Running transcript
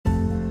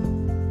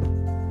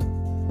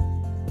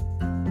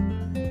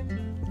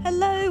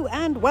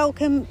and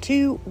welcome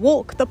to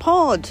Walk the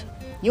Pod,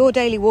 your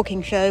daily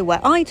walking show where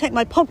I take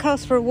my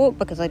podcast for a walk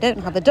because I don't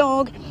have a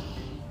dog,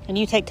 and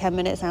you take 10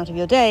 minutes out of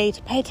your day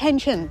to pay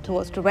attention to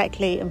what's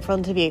directly in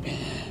front of you.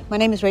 My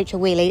name is Rachel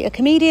Wheely, a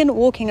comedian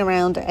walking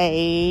around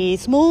a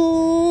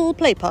small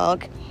play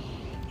park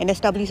in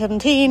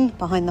SW17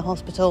 behind the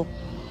hospital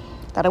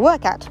that I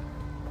work at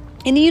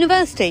in the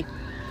university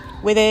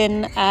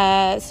within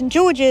St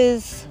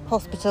George's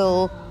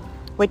Hospital,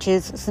 which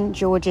is St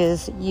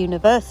George's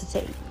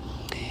University.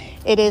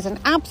 It is an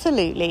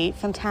absolutely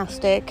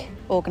fantastic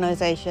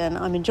organisation.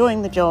 I'm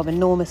enjoying the job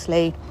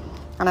enormously,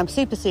 and I'm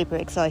super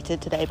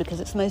excited today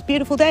because it's the most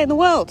beautiful day in the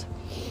world.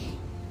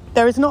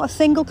 There is not a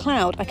single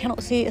cloud. I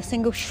cannot see a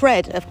single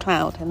shred of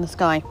cloud in the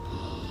sky.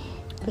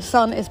 The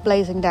sun is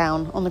blazing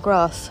down on the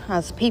grass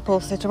as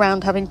people sit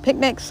around having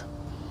picnics.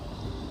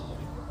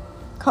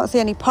 Can't see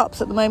any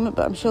pups at the moment,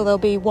 but I'm sure there'll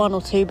be one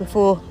or two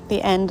before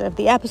the end of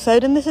the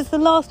episode, and this is the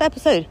last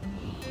episode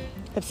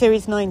of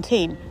Series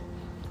 19.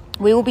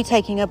 We will be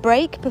taking a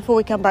break before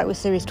we come back with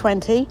Series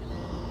 20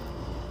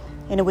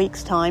 in a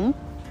week's time.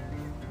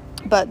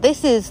 But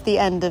this is the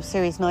end of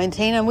Series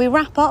 19, and we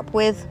wrap up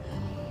with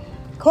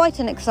quite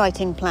an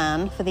exciting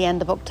plan for the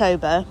end of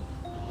October.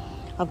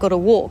 I've got a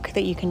walk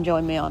that you can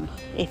join me on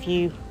if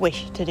you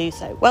wish to do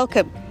so.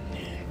 Welcome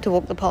to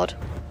Walk the Pod.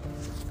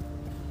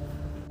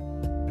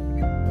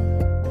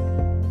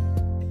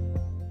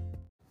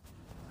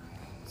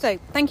 So,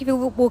 thank you for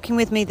walking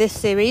with me this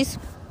series.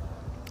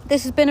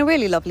 This has been a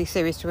really lovely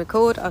series to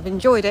record. I've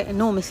enjoyed it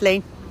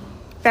enormously.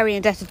 Very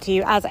indebted to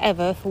you as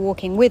ever for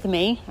walking with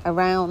me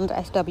around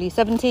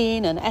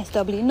SW17 and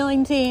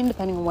SW19,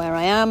 depending on where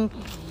I am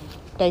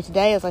day to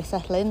day as I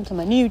settle into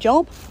my new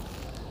job.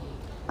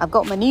 I've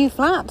got my new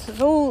flat.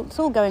 It's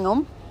all going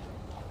on,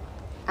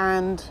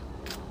 and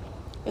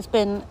it's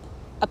been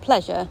a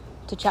pleasure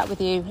to chat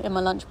with you in my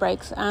lunch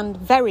breaks, and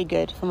very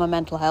good for my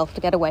mental health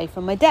to get away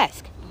from my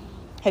desk.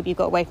 Hope you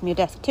got away from your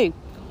desk too.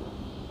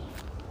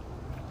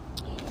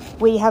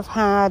 We have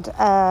had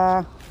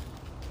a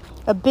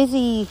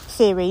busy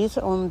series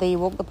on the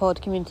Walk the Pod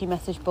community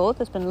message board.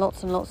 There's been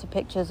lots and lots of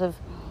pictures of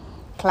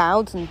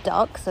clouds and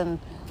ducks and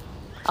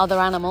other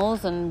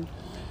animals and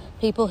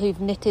people who've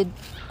knitted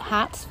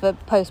hats for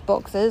post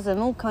boxes and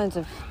all kinds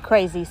of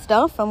crazy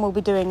stuff. And we'll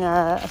be doing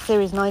a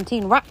Series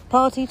 19 wrap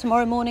party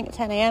tomorrow morning at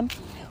 10 a.m.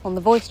 on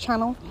the Voice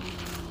channel.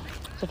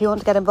 So if you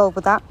want to get involved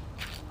with that,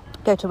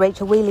 go to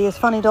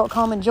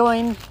rachelwheelyisfunny.com and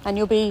join, and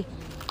you'll be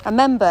a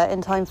member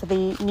in time for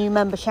the new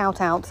member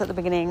shout-outs at the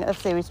beginning of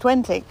Series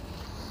 20.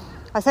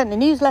 I sent a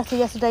newsletter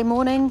yesterday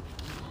morning,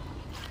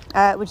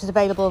 which is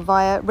available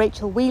via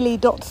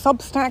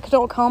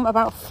rachelwheely.substack.com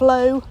about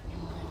flow.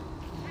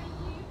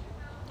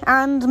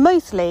 And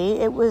mostly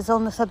it was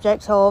on the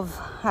subject of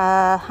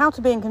how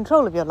to be in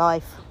control of your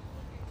life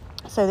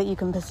so that you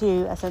can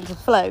pursue a sense of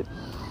flow.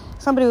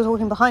 Somebody was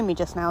walking behind me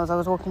just now as I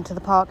was walking to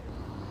the park,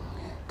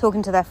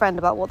 talking to their friend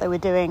about what they were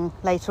doing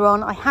later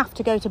on. I have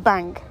to go to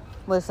bank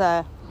was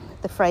the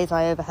phrase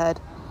I overheard.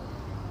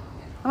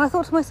 And I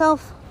thought to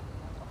myself,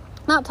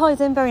 that ties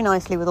in very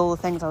nicely with all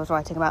the things I was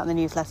writing about in the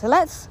newsletter.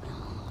 Let's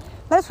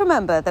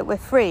remember that we're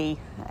free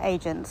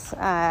agents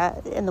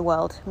in the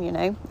world,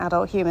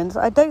 adult humans.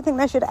 I don't think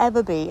there should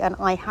ever be an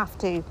I have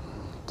to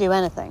do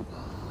anything.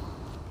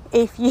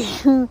 If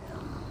you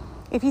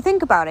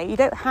think about it, you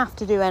don't have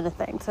to do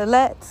anything. So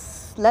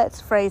let's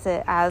phrase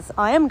it as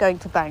I am going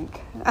to bank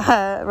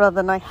rather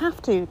than I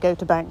have to go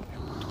to bank.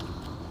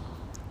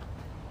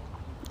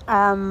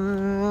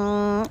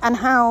 And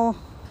how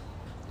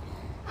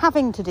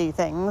having to do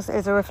things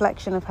is a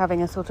reflection of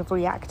having a sort of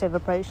reactive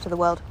approach to the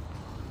world.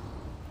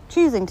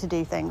 Choosing to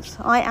do things.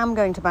 I am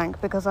going to bank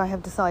because I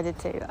have decided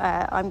to.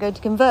 I'm going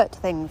to convert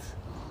things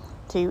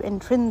to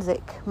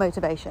intrinsic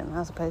motivation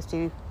as opposed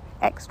to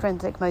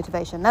extrinsic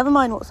motivation. Never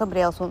mind what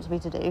somebody else wants me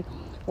to do.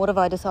 What have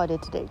I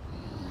decided to do?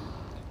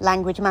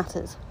 Language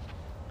matters.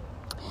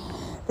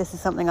 This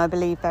is something I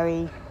believe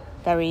very,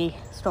 very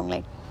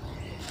strongly.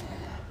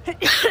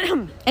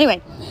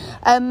 Anyway,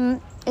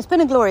 it's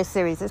been a glorious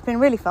series. It's been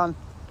really fun.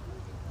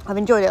 I've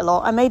enjoyed it a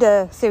lot. I made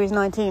a Series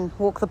 19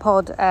 Walk the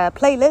Pod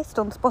playlist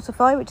on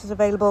Spotify, which is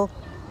available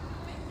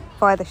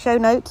via the show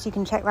notes. You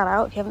can check that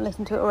out if you haven't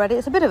listened to it already.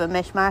 It's a bit of a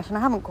mishmash, and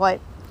I haven't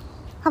quite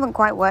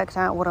worked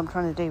out what I'm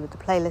trying to do with the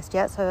playlist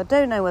yet, so I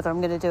don't know whether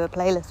I'm going to do a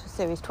playlist for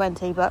Series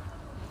 20, but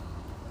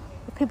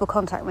if people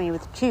contact me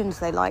with tunes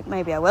they like,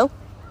 maybe I will.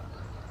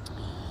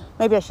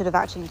 Maybe I should have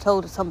actually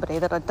told somebody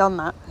that I'd done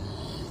that.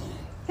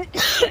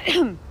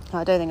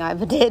 I don't think I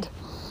ever did.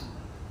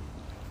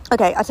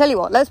 Okay, I tell you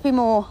what, let's be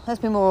more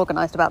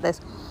organised about this.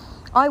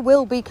 I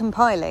will be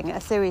compiling a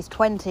Series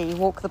 20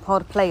 Walk the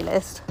Pod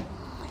playlist,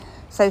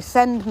 so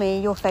send me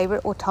your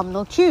favourite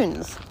autumnal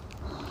tunes.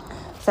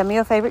 Send me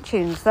your favourite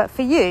tunes that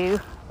for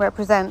you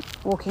represent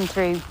walking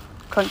through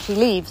crunchy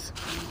leaves,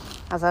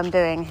 as I'm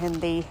doing in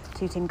the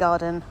Tooting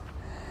Gardens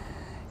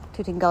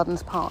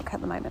Park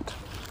at the moment.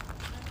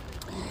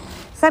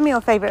 Send me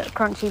your favourite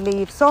Crunchy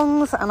Leaf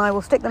songs and I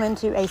will stick them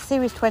into a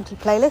Series 20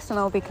 playlist, and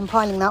I'll be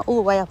compiling that all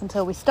the way up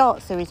until we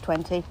start Series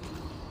 20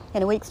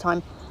 in a week's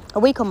time. a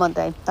week on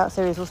Monday, that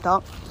series will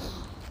start.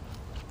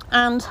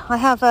 And I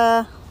have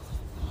a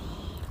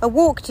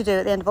walk to do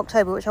at the end of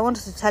October, which I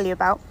wanted to tell you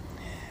about.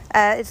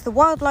 It's the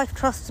Wildlife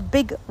Trust's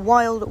Big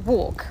Wild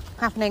Walk,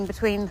 happening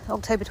between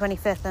October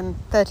 25th and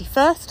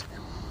 31st.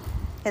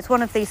 It's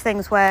one of these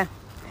things where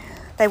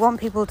they want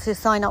people to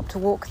sign up to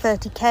walk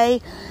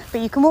 30k, but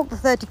you can walk the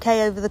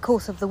 30k over the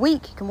course of the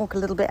week. You can walk a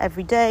little bit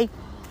every day.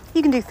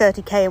 You can do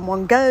 30k in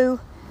one go,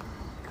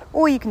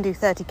 or you can do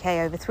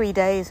 30k over 3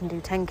 days and do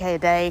 10k a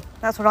day.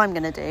 That's what I'm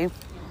going to do.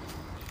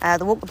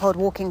 The Walk the Pod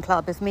Walking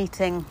Club is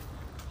meeting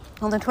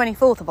on the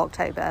 24th of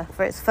October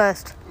for its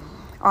first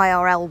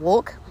IRL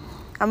walk,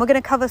 and we're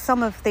going to cover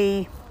some of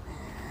the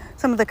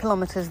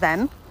kilometres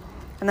then.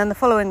 And then the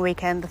following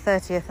weekend, the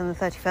 30th and the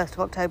 31st of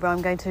October,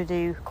 I'm going to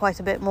do quite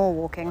a bit more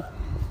walking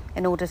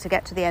in order to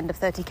get to the end of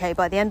 30k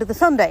by the end of the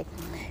Sunday.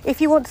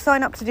 If you want to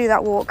sign up to do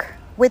that walk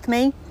with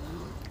me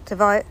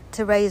to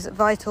raise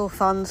vital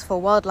funds for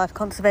wildlife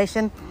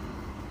conservation,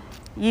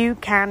 you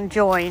can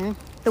join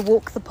the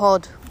Walk the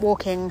Pod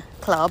Walking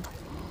Club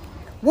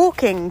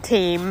walking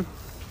team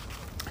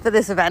for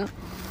this event.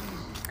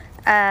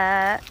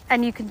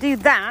 And you can do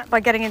that by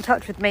getting in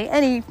touch with me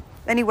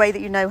any way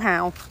that you know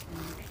how.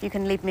 You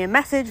can leave me a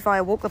message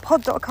via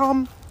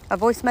walkthepod.com, a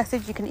voice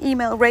message. You can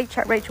email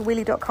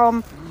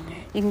rach@rachelwheely.com.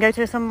 You can go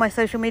to some of my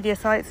social media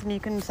sites and you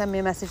can send me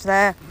a message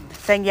there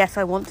saying, yes,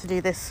 I want to do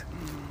this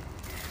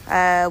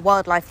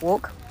wildlife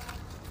walk.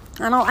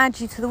 And I'll add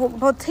you to the Walk the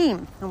Pod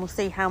team and we'll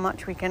see how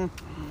much we can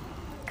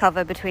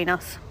cover between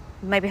us.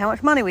 Maybe how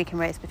much money we can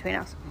raise between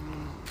us.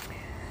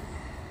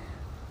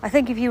 I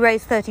think if you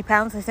raise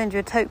 £30, they send you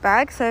a tote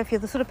bag. So if you're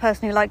the sort of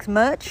person who likes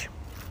merch,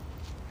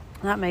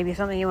 that may be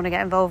something you want to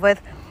get involved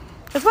with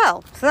as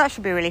well. So that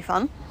should be really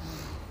fun.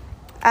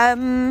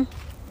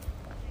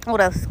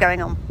 What else is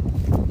going on?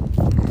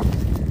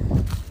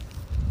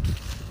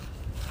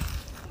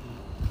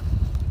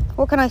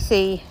 What can I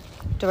see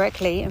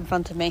directly in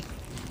front of me?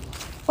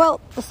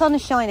 Well, the sun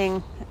is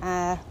shining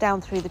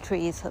down through the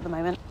trees at the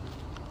moment,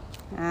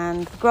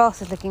 and the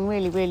grass is looking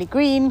really, really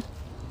green.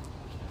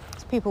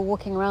 There's people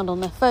walking around on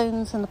their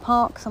phones in the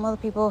park, some other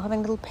people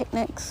having little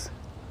picnics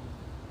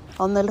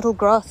on the little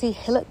grassy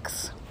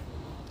hillocks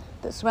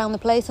that surround the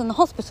place, and the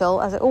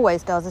hospital, as it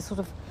always does, is sort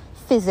of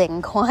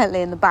fizzing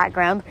quietly in the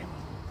background.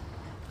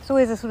 There's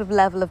always a sort of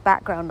level of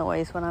background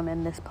noise when I'm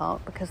in this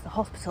park because the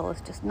hospital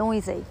is just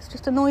noisy. It's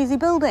just a noisy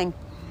building.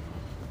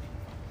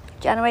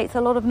 It generates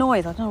a lot of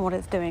noise. I don't know what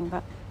it's doing,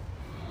 but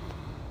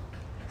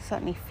it's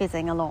certainly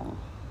fizzing along.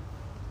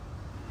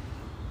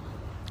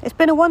 It's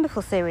been a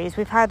wonderful series.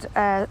 We've had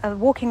a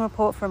walking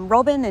report from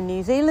Robin in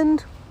New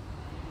Zealand.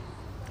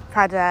 We've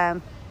had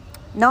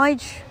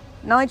Nige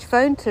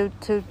phone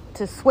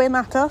to swim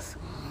at us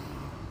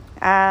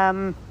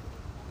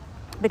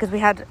because we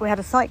had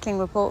a cycling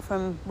report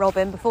from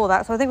Robin before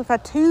that. So I think we've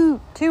had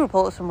two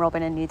reports from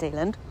Robin in New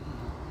Zealand,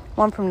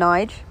 one from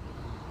Nige.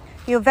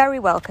 You're very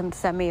welcome to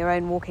send me your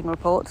own walking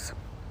reports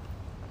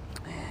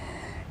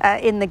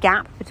in the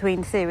gap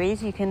between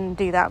series. You can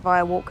do that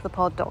via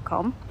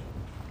walkthepod.com.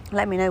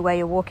 Let me know where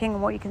you're walking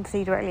and what you can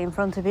see directly in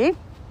front of you.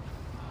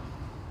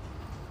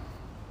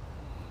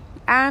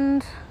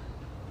 And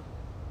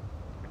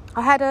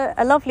I had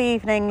a lovely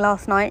evening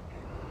last night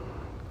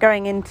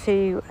going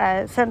into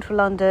central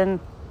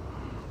London,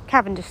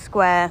 Cavendish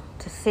Square,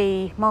 to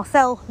see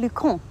Marcel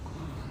Lucon,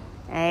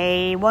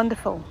 a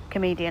wonderful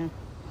comedian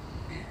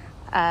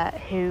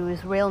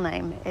whose real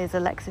name is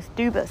Alexis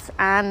Dubus.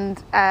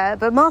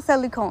 But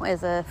Marcel Lucon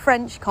is a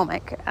French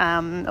comic,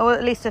 or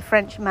at least a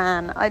French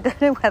man. I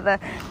don't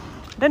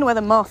know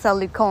whether Marcel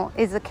Lucon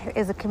is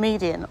a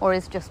comedian or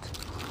is just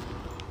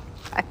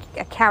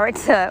a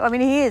character. I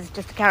mean, he is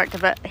just a character,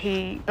 but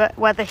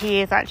whether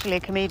he is actually a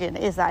comedian,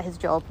 is that his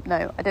job?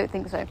 No, I don't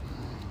think so.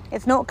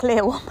 It's not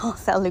clear what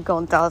Marcel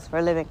Lucon does for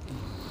a living.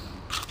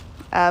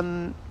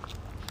 That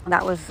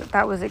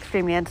was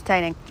extremely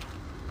entertaining.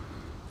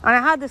 And I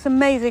had this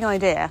amazing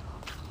idea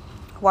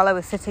while I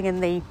was sitting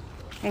in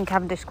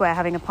Cavendish Square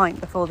having a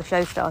pint before the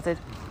show started,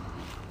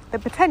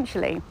 that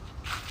potentially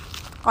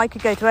I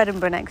could go to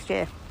Edinburgh next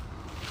year,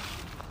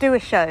 do a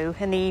show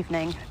in the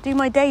evening, do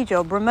my day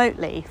job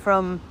remotely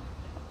from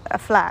a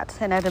flat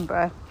in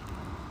Edinburgh.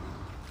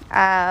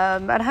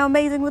 And how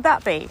amazing would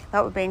that be?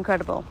 That would be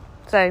incredible.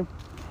 So,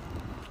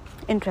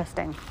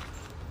 interesting.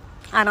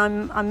 And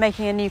I'm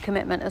making a new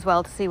commitment as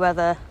well to see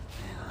whether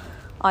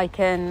I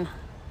can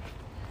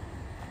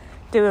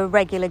do a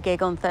regular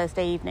gig on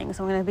Thursday evenings.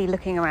 I'm going to be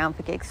looking around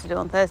for gigs to do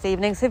on Thursday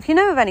evenings. So if you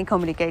know of any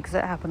comedy gigs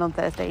that happen on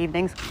Thursday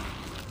evenings,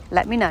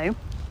 let me know,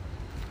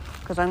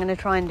 because I'm going to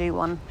try and do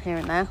one here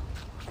and there.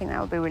 I think that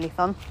would be really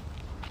fun.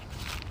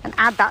 And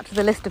add that to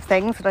the list of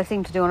things that I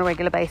seem to do on a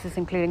regular basis,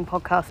 including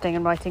podcasting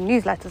and writing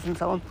newsletters and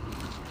so on.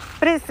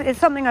 But it's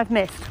something I've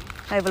missed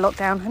over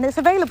lockdown, and it's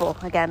available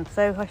again,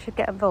 so I should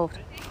get involved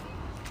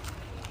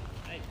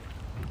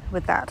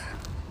with that.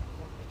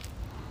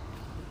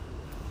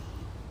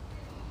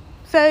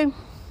 So,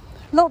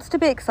 lots to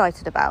be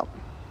excited about.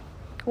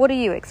 What are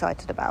you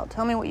excited about?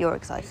 Tell me what you're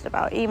excited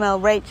about.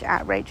 Email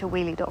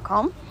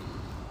rach@rachelwheely.com.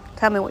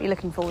 Tell me what you're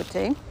looking forward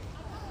to.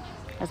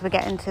 as we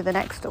get into the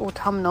next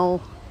autumnal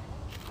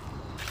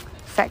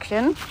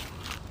section.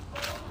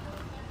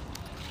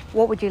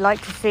 What would you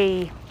like to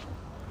see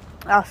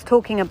us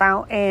talking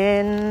about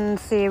in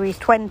Series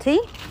 20?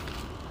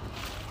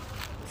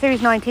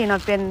 Series 19,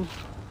 I've been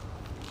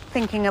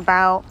thinking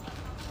about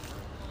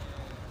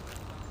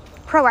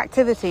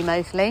proactivity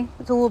mostly.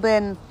 It's all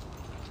been,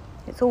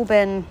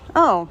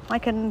 oh, I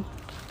can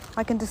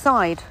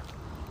decide.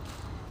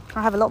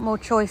 I have a lot more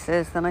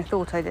choices than I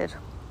thought I did.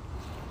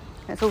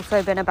 It's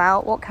also been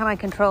about what can I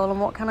control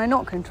and what can I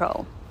not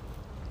control.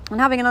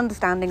 And having an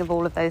understanding of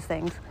all of those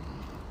things,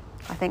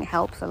 I think,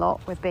 helps a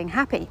lot with being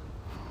happy.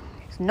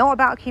 It's not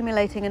about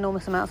accumulating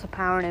enormous amounts of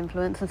power and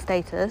influence and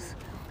status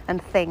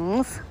and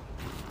things.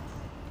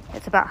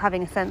 It's about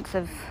having a sense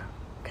of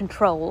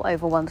control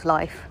over one's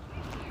life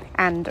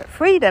and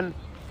freedom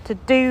to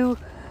do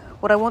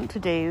what I want to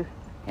do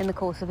in the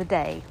course of a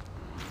day.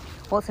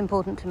 What's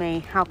important to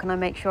me? How can I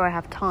make sure I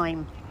have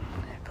time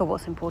for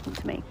what's important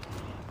to me?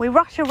 We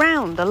rush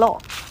around a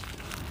lot,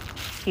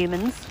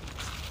 humans.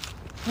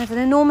 There's an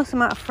enormous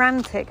amount of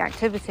frantic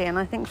activity, and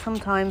I think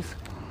sometimes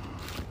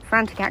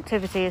frantic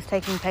activity is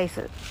taking place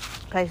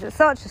at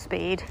such a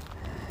speed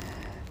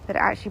that it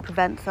actually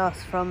prevents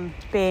us from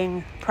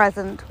being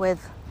present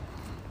with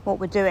what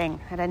we're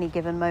doing at any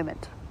given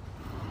moment.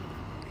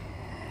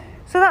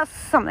 So that's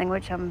something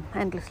which I'm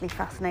endlessly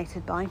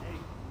fascinated by.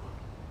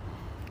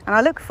 And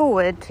I look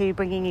forward to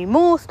bringing you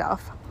more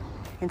stuff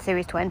in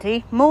Series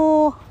 20,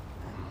 more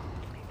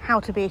how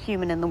to be a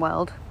human in the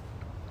world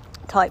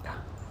type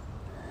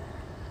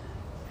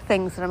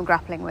things that I'm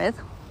grappling with.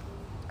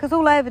 Because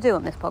all I ever do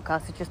on this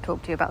podcast is just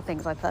talk to you about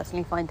things I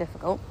personally find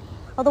difficult.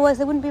 Otherwise,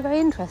 they wouldn't be very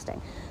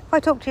interesting. If I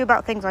talked to you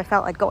about things I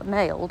felt I'd got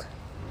nailed,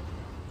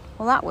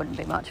 well, that wouldn't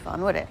be much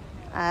fun, would it?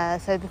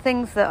 So the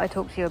things that I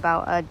talk to you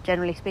about are,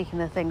 generally speaking,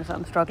 the things that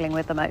I'm struggling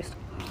with the most.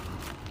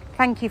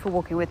 Thank you for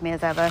walking with me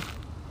as ever.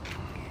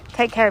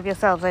 Take care of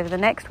yourselves over the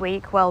next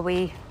week while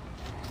we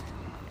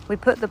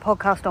put the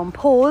podcast on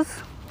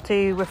pause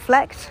to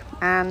reflect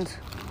and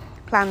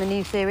plan the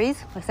new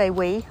series. I say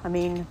we, I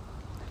mean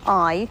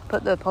I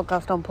put the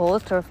podcast on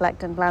pause to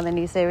reflect and plan the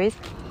new series,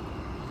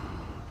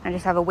 and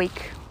just have a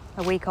week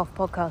off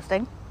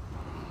podcasting,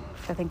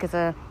 which I think is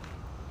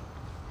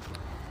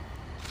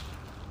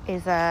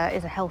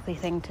a healthy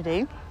thing to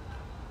do.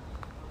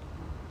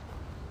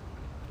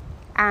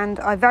 And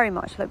I very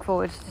much look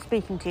forward to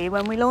speaking to you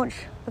when we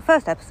launch the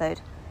first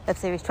episode of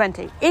Series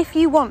 20. If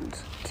you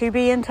want to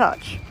be in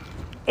touch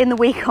in the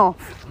week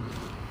off,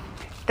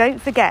 don't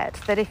forget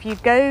that if you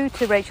go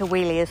to Rachel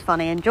Wheely is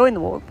Funny and join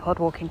the Pod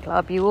Walking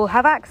Club, you will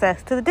have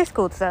access to the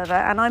Discord server,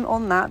 and I'm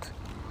on that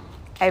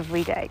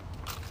every day.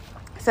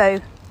 So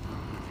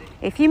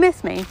if you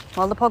miss me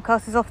while the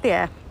podcast is off the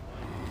air,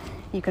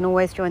 you can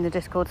always join the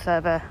Discord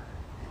server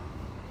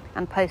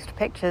and post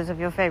pictures of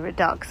your favourite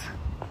ducks.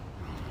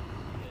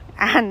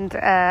 And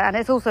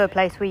it's also a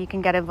place where you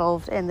can get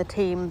involved in the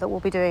team that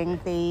will be doing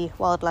the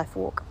wildlife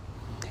walk.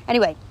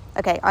 Anyway,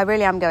 okay, I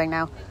really am going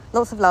now.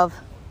 Lots of love,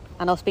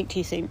 and I'll speak to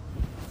you soon.